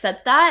of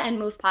accept that and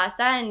move past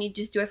that, and you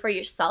just do it for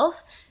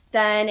yourself,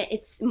 then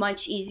it's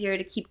much easier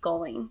to keep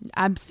going.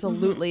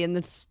 Absolutely.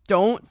 And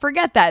don't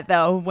forget that,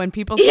 though, when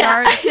people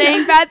start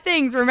saying bad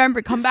things.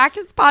 Remember, come back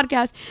to this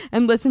podcast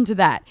and listen to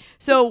that.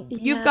 So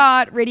you've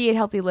got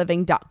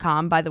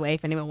radiatehealthyliving.com, by the way,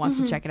 if anyone wants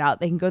to check it out.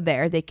 They can go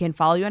there. They can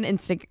follow you on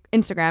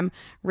Instagram,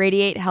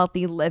 Radiate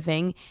Healthy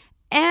Living.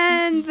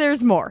 And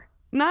there's more.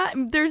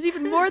 There's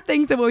even more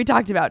things than what we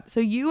talked about. So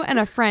you and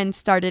a friend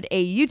started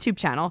a YouTube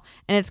channel,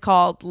 and it's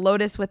called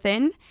Lotus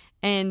Within.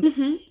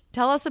 And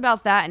tell us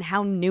about that and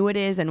how new it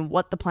is and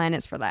what the plan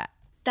is for that.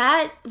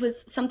 That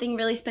was something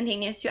really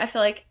spontaneous too. I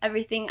feel like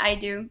everything I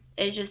do,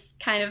 it just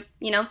kind of,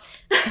 you know,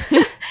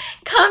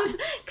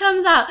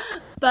 comes out.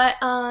 But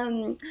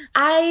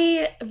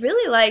I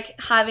really like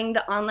having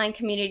the online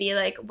community,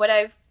 like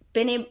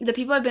the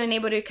people I've been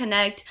able to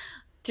connect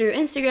through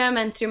Instagram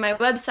and through my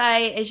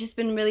website. It's just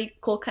been really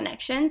cool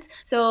connections.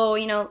 So,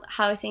 you know,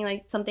 how I was saying,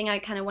 like something I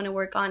kind of want to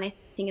work on, I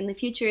think in the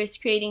future, is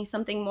creating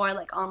something more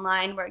like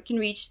online where it can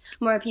reach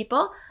more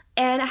people.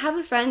 And I have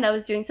a friend that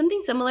was doing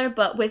something similar,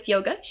 but with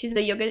yoga. She's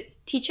a yoga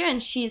teacher,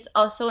 and she's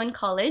also in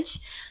college,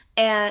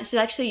 and she's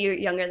actually a year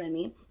younger than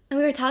me. And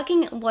we were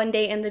talking one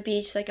day in the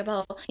beach, like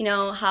about, you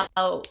know,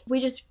 how we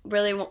just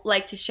really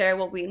like to share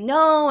what we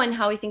know and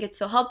how we think it's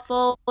so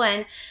helpful.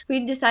 And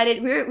we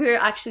decided, we were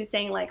actually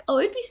saying like, oh,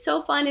 it'd be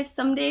so fun if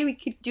someday we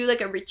could do like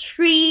a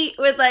retreat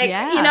with like,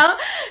 you know,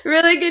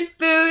 really good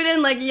food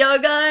and like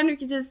yoga, and we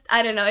could just,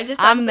 I don't know, it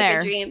just sounds like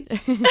a dream.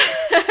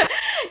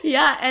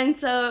 Yeah, and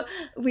so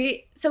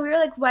we were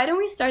like, why don't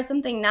we start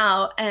something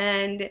now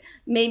and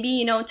maybe,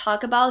 you know,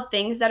 talk about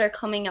things that are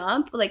coming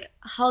up, like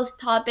health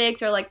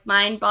topics or like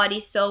mind, body,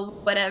 soul,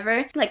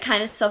 whatever, like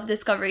kind of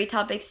self-discovery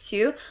topics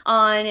too,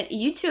 on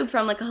YouTube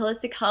from like a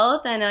holistic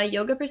health and a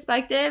yoga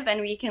perspective,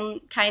 and we can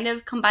kind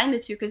of combine the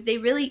two because they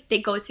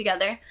go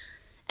together.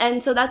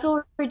 And so that's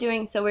what we're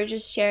doing. So we're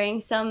just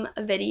sharing some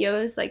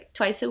videos like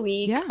twice a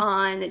week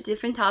on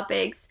different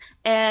topics.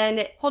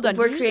 And hold on,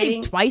 we're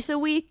creating twice a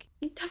week?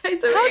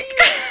 Twice a week. How do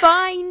you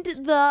find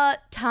the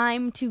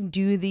time to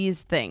do these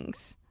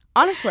things?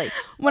 Honestly,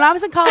 when I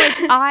was in college,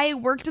 I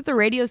worked at the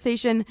radio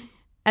station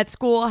at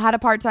school, had a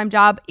part-time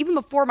job. Even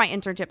before my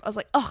internship, I was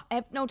like, oh, I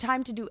have no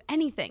time to do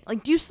anything.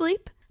 Like, do you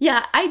sleep?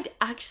 Yeah, I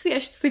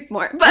should sleep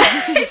more, but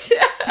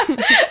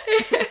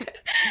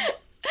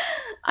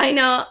I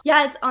know.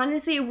 Yeah, it's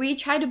honestly, we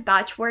try to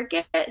batch work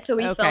it. So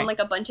we film like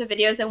a bunch of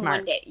videos in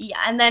one day. Yeah,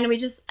 and then we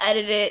just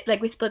edit it.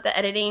 Like we split the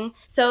editing.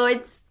 So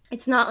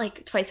it's not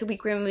like twice a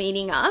week we're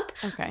meeting up.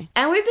 Okay.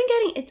 And we've been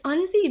getting, it's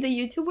honestly, the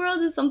YouTube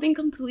world is something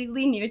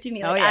completely new to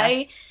me.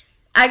 Like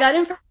I got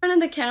in front of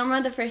the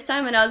camera the first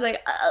time and I was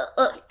like,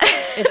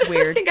 it's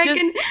weird.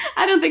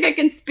 I don't think I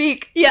can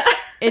speak. Yeah.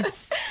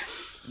 It's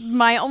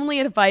my only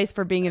advice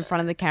for being in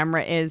front of the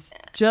camera is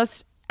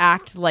just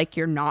act like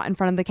you're not in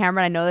front of the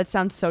camera. I know that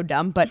sounds so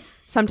dumb, but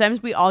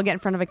sometimes we all get in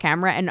front of a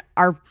camera and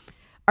our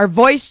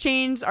voice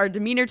changes, our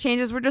demeanor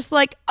changes. We're just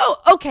like, oh,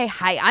 okay,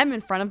 hi, I'm in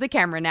front of the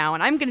camera now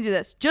and I'm going to do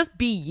this. Just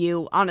be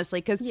you,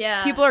 honestly, because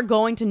people are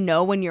going to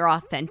know when you're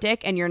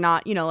authentic and you're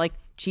not, you know, like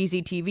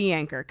cheesy TV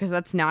anchor, because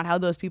that's not how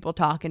those people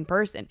talk in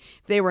person.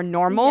 If they were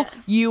normal,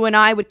 you and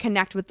I would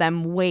connect with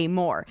them way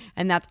more.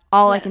 And that's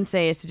all I can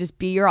say is to just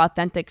be your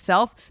authentic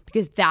self,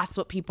 because that's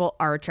what people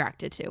are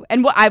attracted to.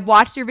 And I've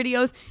watched your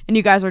videos and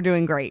you guys are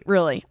doing great,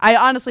 really. I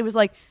honestly was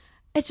like,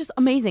 it's just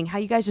amazing how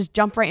you guys just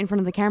jump right in front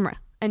of the camera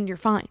and you're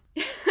fine.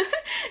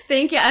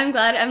 Thank you. I'm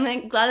glad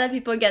that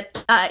people get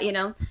that, you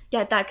know,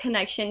 get that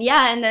connection.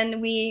 Yeah, and then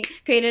we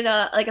created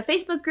a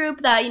Facebook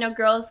group that, you know,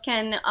 girls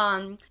can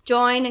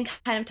join and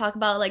kind of talk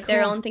about like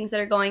their own things that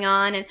are going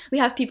on, and we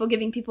have people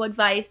giving people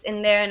advice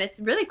in there, and it's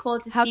really cool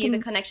to see the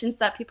connections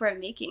that people are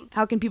making.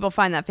 How can people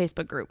find that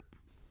Facebook group?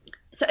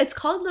 So it's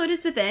called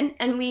Lotus Within,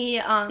 and we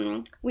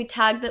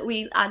add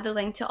the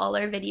link to all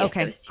our video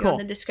posts too in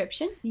the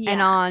description. Yeah.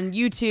 And on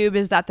YouTube,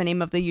 is that the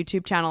name of the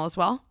YouTube channel as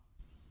well?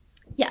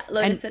 Yeah,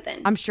 Lotus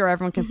Within. I'm sure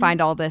everyone can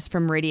find all this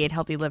from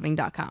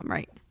radiatehealthyliving.com,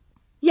 right?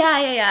 Yeah.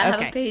 I have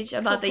a page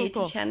about the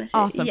YouTube channel.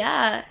 Awesome.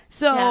 Yeah.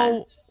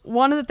 So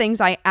one of the things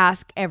I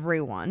ask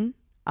everyone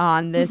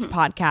on this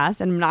podcast,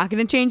 and I'm not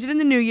going to change it in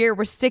the new year.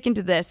 We're sticking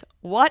to this.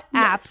 What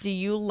app do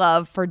you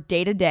love for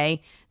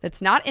day-to-day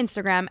that's not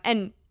Instagram?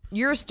 And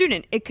you're a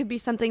student. It could be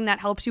something that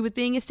helps you with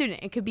being a student.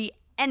 It could be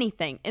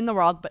anything in the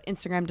world, but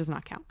Instagram does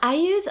not count. I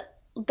use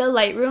the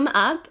Lightroom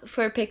app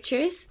for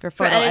pictures,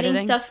 for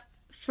editing stuff,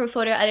 for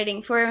photo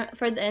editing, for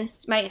my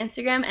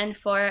Instagram and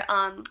for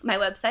my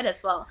website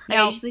as well.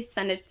 Now, I usually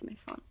send it to my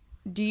phone.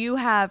 Do you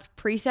have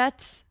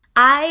presets?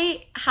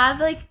 I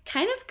have like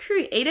kind of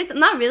created,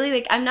 not really,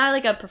 like I'm not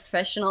like a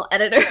professional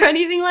editor or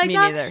anything like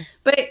that. Me neither.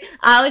 But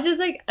I'll just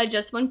like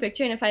adjust one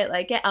picture, and if I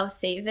like it, I'll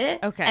save it.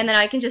 Okay. And then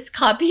I can just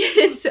copy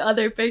it into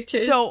other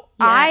pictures. So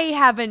I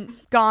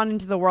haven't gone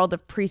into the world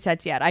of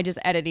presets yet. I just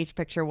edit each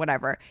picture,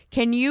 whatever.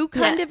 Can you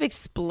kind of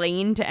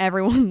explain to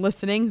everyone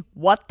listening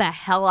what the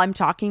hell I'm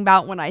talking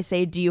about when I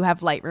say, do you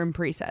have Lightroom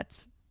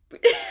presets?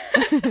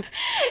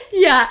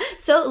 Yeah,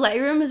 so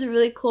Lightroom is a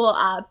really cool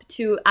app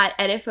to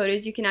edit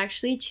photos. You can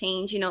actually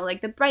change,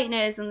 like the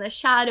brightness and the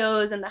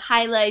shadows and the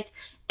highlights.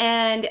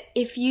 And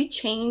if you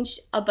change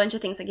a bunch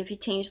of things, like if you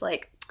change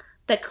like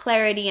the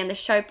clarity and the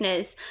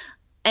sharpness,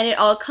 and it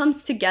all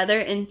comes together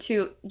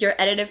into your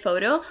edited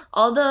photo,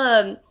 all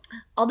the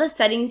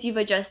settings you've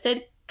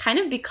adjusted kind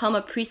of become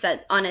a preset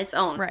on its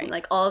own, right?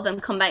 Like all of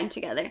them combined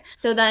together.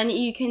 So then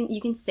you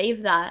can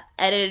save that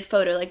edited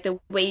photo, like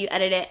the way you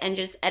edit it, and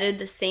just edit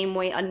the same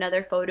way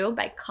another photo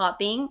by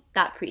copying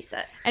that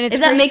preset. And if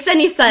that makes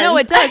any sense. No,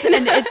 it does.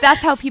 And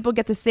that's how people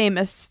get the same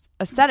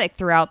aesthetic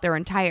throughout their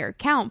entire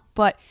account.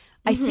 But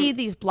I see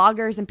these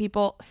bloggers and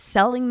people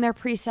selling their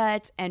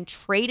presets and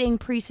trading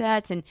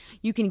presets, and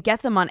you can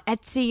get them on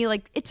Etsy.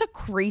 Like, it's a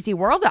crazy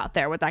world out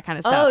there with that kind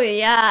of stuff. Oh,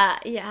 yeah.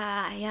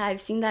 I've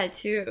seen that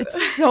too.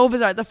 It's so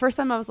bizarre. The first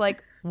time I was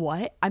like,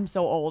 what? I'm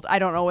so old. I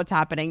don't know what's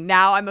happening.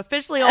 Now I'm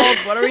officially old.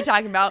 What are we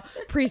talking about?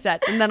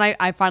 Presets. And then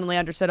I finally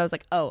understood. I was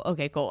like, oh,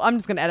 okay, cool. I'm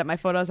just going to edit my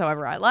photos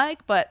however I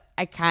like, but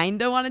I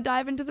kind of want to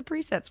dive into the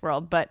presets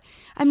world. But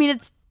I mean,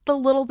 it's the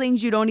little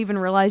things you don't even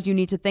realize you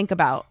need to think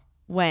about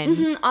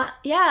when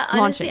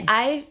honestly,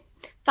 I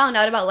found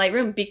out about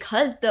Lightroom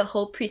because the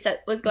whole preset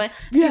was going.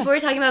 People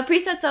were talking about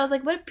presets, so I was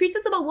like, what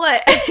presets about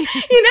what?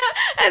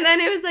 And then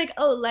it was like,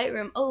 oh,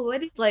 Lightroom. Oh,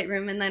 what is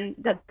Lightroom? And then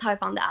that's how I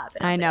found the app.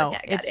 I know.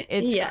 Like, okay,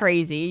 it's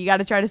crazy. You got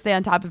to try to stay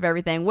on top of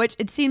everything, which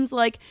it seems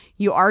like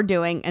you are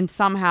doing, and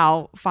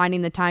somehow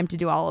finding the time to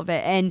do all of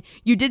it. And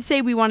you did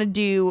say we can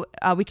do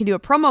a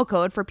promo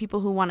code for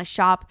people who want to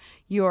shop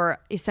your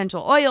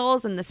essential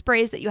oils and the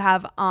sprays that you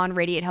have on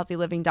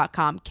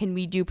radiatehealthyliving.com. Can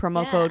we do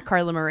promo code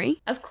Carla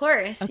Marie? Of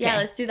course. Okay. Yeah,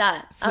 let's do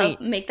that. Sweet.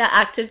 I'll make that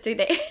active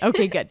today.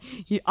 Okay, good.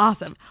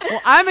 Awesome. Well,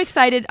 I'm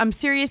excited. I'm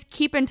serious.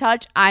 Keep in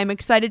touch. I'm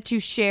excited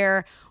to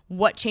share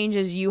what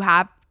changes you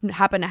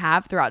happen to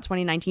have throughout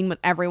 2019 with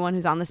everyone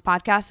who's on this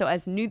podcast. So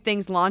as new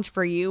things launch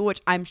for you, which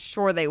I'm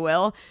sure they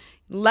will,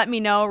 let me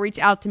know, reach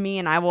out to me,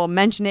 and I will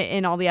mention it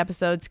in all the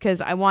episodes because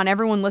I want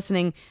everyone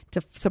listening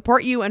to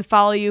support you and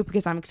follow you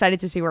because I'm excited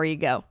to see where you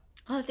go.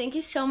 Oh, thank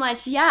you so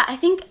much. Yeah, I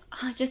think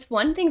just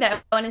one thing that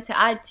I wanted to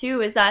add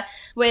too is that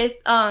with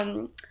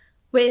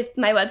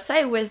my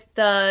website, with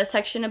the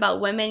section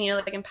about women,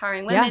 like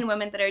empowering women,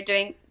 women that are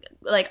doing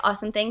like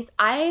awesome things,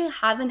 I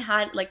haven't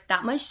had like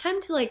that much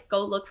time to like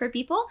go look for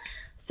people.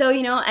 So,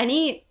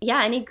 any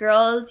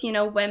girls,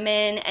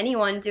 women,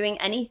 anyone doing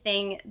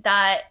anything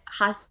that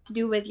has to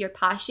do with your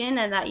passion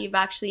and that you've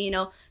actually,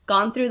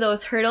 gone through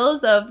those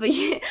hurdles of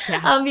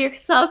your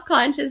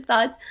self-conscious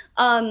thoughts,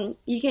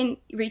 you can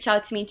reach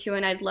out to me too,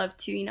 and I'd love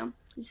to,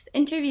 just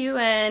interview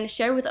and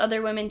share with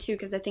other women too,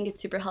 because I think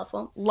it's super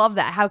helpful. Love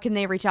that. How can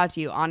they reach out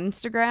to you? On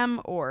Instagram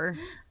or?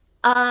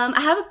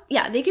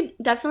 They could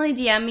definitely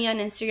DM me on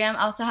Instagram.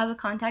 I also have a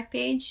contact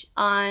page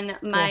on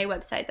my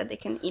website that they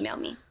can email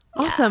me.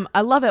 Awesome.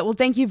 I love it. Well,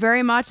 thank you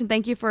very much, and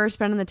thank you for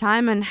spending the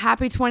time, and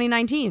happy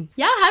 2019.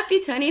 Yeah,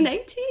 happy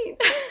 2019.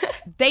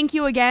 Thank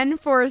you again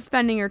for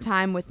spending your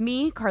time with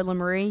me, Carla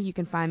Marie. You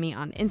can find me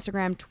on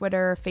Instagram,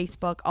 Twitter,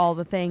 Facebook, all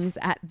the things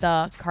at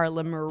The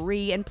Carla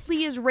Marie. And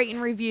please rate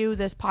and review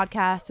this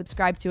podcast.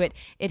 Subscribe to it.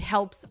 It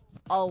helps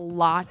a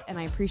lot, and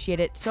I appreciate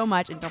it so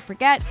much. And don't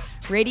forget,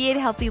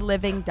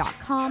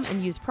 radiatehealthyliving.com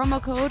and use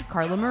promo code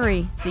Carla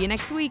Marie. See you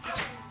next week.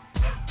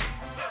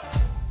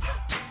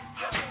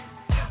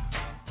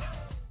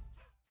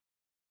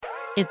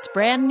 It's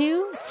brand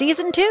new,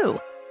 Season 2.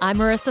 I'm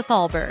Marissa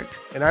Thalberg.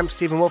 And I'm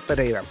Stephen Wolf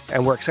Pereira.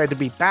 And we're excited to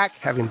be back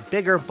having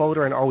bigger,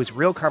 bolder, and always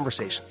real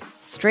conversations.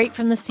 Straight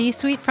from the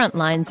C-suite front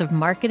lines of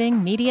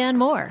marketing, media, and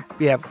more.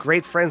 We have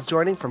great friends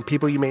joining from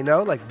people you may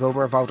know, like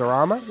Wilmer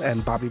Valderrama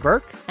and Bobby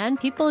Burke. And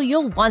people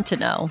you'll want to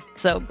know.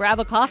 So grab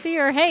a coffee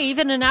or, hey,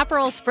 even an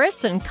Aperol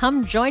Spritz and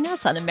come join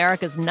us on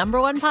America's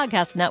 #1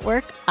 podcast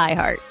network,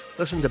 iHeart.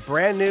 Listen to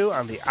Brand New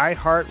on the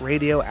iHeart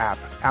Radio app,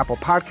 Apple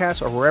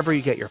Podcasts, or wherever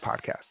you get your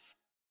podcasts.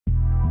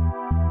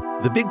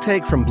 The Big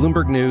Take from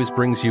Bloomberg News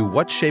brings you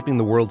what's shaping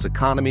the world's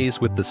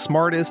economies with the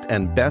smartest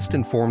and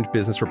best-informed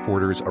business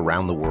reporters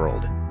around the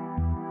world.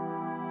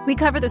 We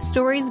cover the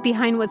stories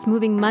behind what's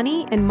moving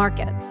money and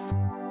markets,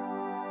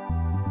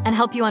 and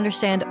help you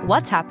understand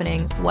what's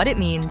happening, what it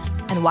means,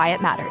 and why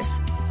it matters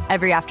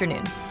every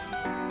afternoon.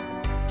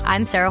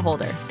 I'm Sarah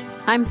Holder.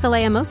 I'm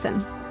Saleha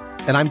Mohsin.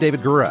 And I'm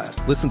David Gura.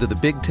 Listen to The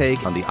Big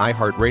Take on the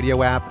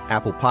iHeartRadio app,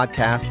 Apple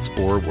Podcasts,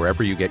 or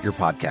wherever you get your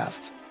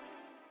podcasts.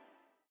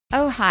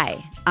 Oh,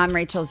 hi, I'm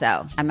Rachel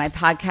Zoe, and my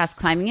podcast,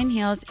 Climbing in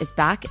Heels, is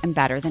back and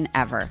better than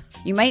ever.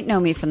 You might know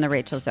me from the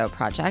Rachel Zoe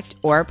Project,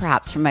 or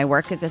perhaps from my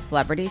work as a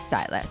celebrity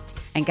stylist.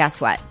 And guess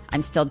what?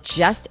 I'm still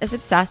just as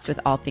obsessed with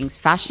all things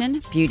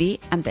fashion, beauty,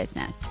 and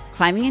business.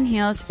 Climbing in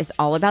Heels is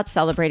all about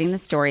celebrating the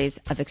stories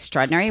of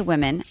extraordinary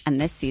women, and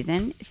this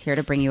season is here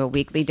to bring you a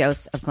weekly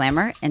dose of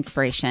glamour,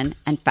 inspiration,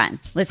 and fun.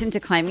 Listen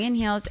to Climbing in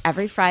Heels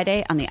every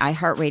Friday on the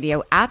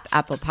iHeartRadio app,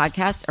 Apple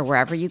Podcasts, or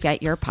wherever you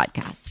get your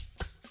podcasts.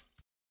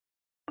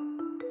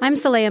 I'm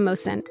Saleha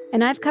Mohsin,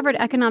 and I've covered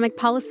economic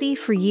policy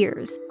for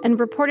years and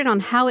reported on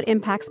how it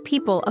impacts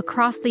people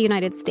across the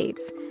United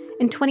States.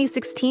 In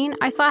 2016,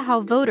 I saw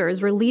how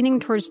voters were leaning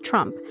towards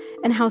Trump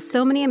and how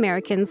so many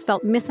Americans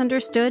felt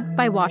misunderstood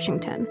by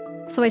Washington.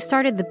 So I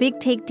started The Big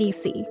Take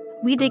DC.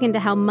 We dig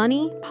into how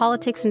money,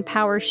 politics, and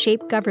power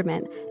shape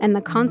government and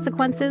the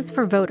consequences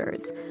for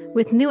voters.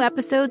 With new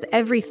episodes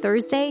every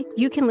Thursday,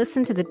 you can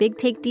listen to The Big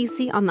Take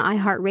DC on the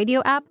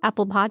iHeartRadio app,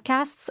 Apple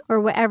Podcasts, or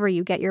wherever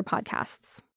you get your podcasts.